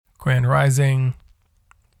Grand Rising,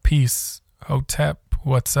 peace, Hotep,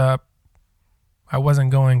 what's up? I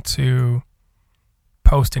wasn't going to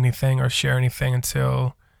post anything or share anything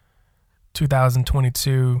until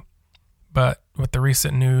 2022, but with the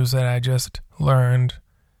recent news that I just learned,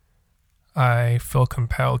 I feel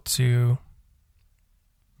compelled to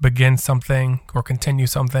begin something or continue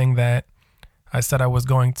something that I said I was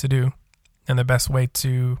going to do. And the best way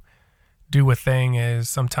to do a thing is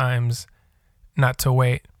sometimes not to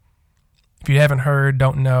wait. If you haven't heard,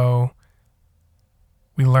 don't know,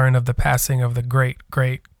 we learn of the passing of the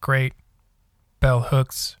great Bell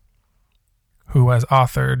Hooks, who has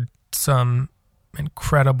authored some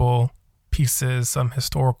incredible pieces, some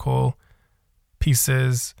historical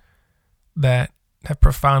pieces that have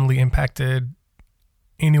profoundly impacted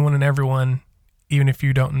anyone and everyone, even if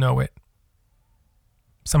you don't know it.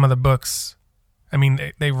 Some of the books,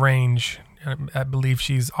 they range. I believe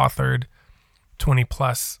she's authored 20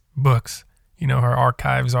 plus books. Her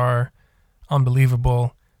archives are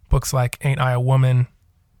unbelievable. Books like Ain't I a Woman,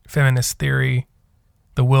 Feminist Theory,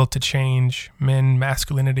 The Will to Change, Men,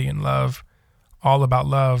 Masculinity, and Love, all about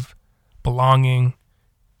love, belonging,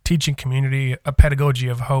 teaching community, a pedagogy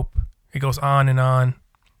of hope. It goes on and on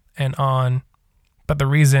and on. But the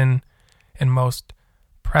reason and most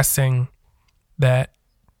pressing that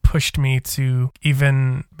pushed me to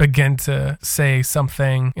even begin to say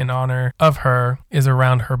something in honor of her is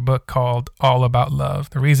around her book called All About Love.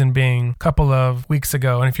 The reason being, a couple of weeks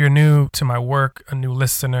ago, and if you're new to my work, a new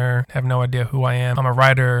listener, have no idea who I am, I'm a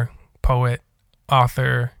writer, poet,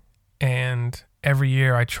 author, and every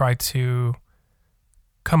year I try to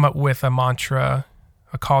come up with a mantra,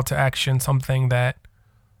 a call to action, something that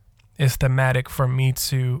is thematic for me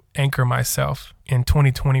to anchor myself. In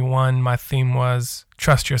 2021, my theme was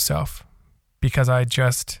trust yourself, because I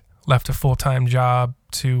just left a full-time job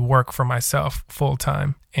to work for myself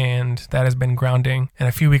full-time, and that has been grounding. And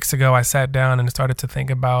a few weeks ago, I sat down and started to think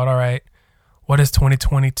about, all right, what is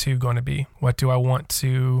 2022 going to be? What do I want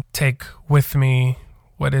to take with me?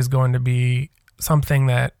 What is going to be something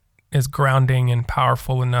that is grounding and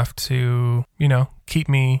powerful enough to, keep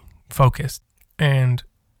me focused? And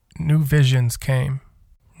new visions came.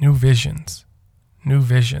 New visions.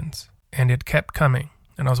 And it kept coming.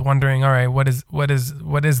 And I was wondering, all right, what is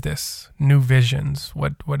this? New visions.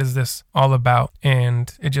 What is this all about?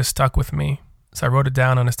 And it just stuck with me. So I wrote it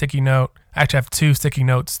down on a sticky note. I actually have 2 sticky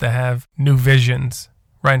notes that have new visions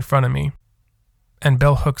right in front of me. And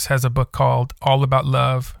Bell Hooks has a book called All About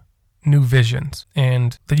Love, New Visions.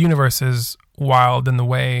 And the universe is wild in the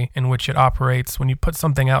way in which it operates. When you put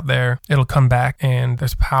something out there, it'll come back, and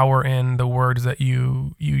there's power in the words that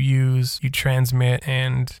you use, you transmit.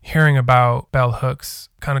 And hearing about Bell Hooks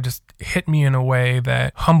kind of just hit me in a way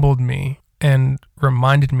that humbled me and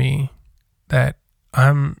reminded me that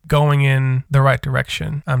I'm going in the right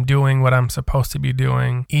direction. I'm doing what I'm supposed to be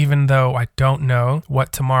doing, even though I don't know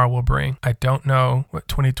what tomorrow will bring. I don't know what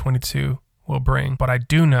 2022 will bring. But I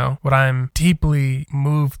do know, what I'm deeply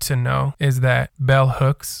moved to know, is that Bell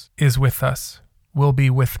Hooks is with us, will be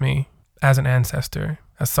with me as an ancestor,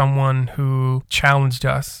 as someone who challenged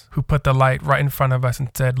us, who put the light right in front of us and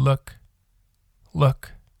said, look,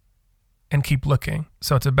 and keep looking.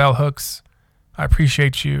 So to Bell Hooks, I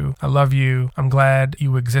appreciate you. I love you. I'm glad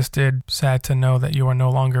you existed. Sad to know that you are no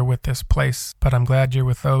longer with this place, but I'm glad you're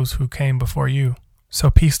with those who came before you. So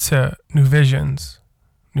peace to new visions,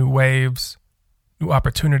 new waves, new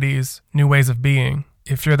opportunities, new ways of being.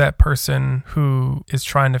 If you're that person who is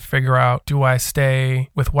trying to figure out, do I stay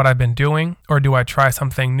with what I've been doing or do I try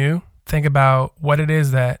something new? Think about what it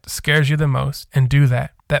is that scares you the most and do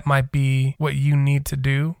that. That might be what you need to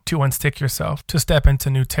do to unstick yourself, to step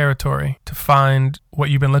into new territory, to find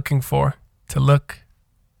what you've been looking for, to look,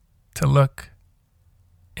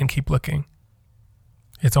 and keep looking.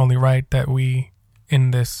 It's only right that we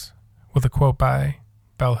end this with a quote by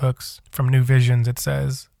Bell Hooks from New Visions. It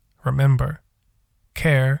says, remember,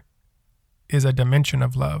 care is a dimension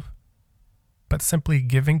of love, but simply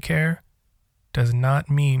giving care does not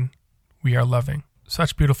mean we are loving.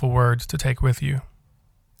 Such beautiful words to take with you.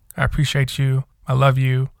 I appreciate you. I love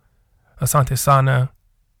you. Asante Sana.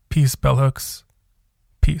 Peace, Bell Hooks.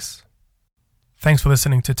 Peace. Thanks for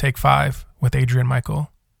listening to Take 5 with Adrian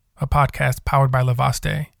Michael, a podcast powered by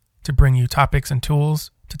Lavaste to bring you topics and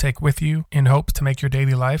tools to take with you in hopes to make your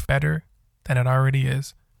daily life better than it already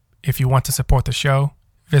is. If you want to support the show,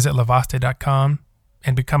 visit lavaste.com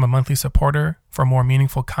and become a monthly supporter for more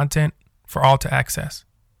meaningful content for all to access.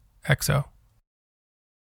 XO.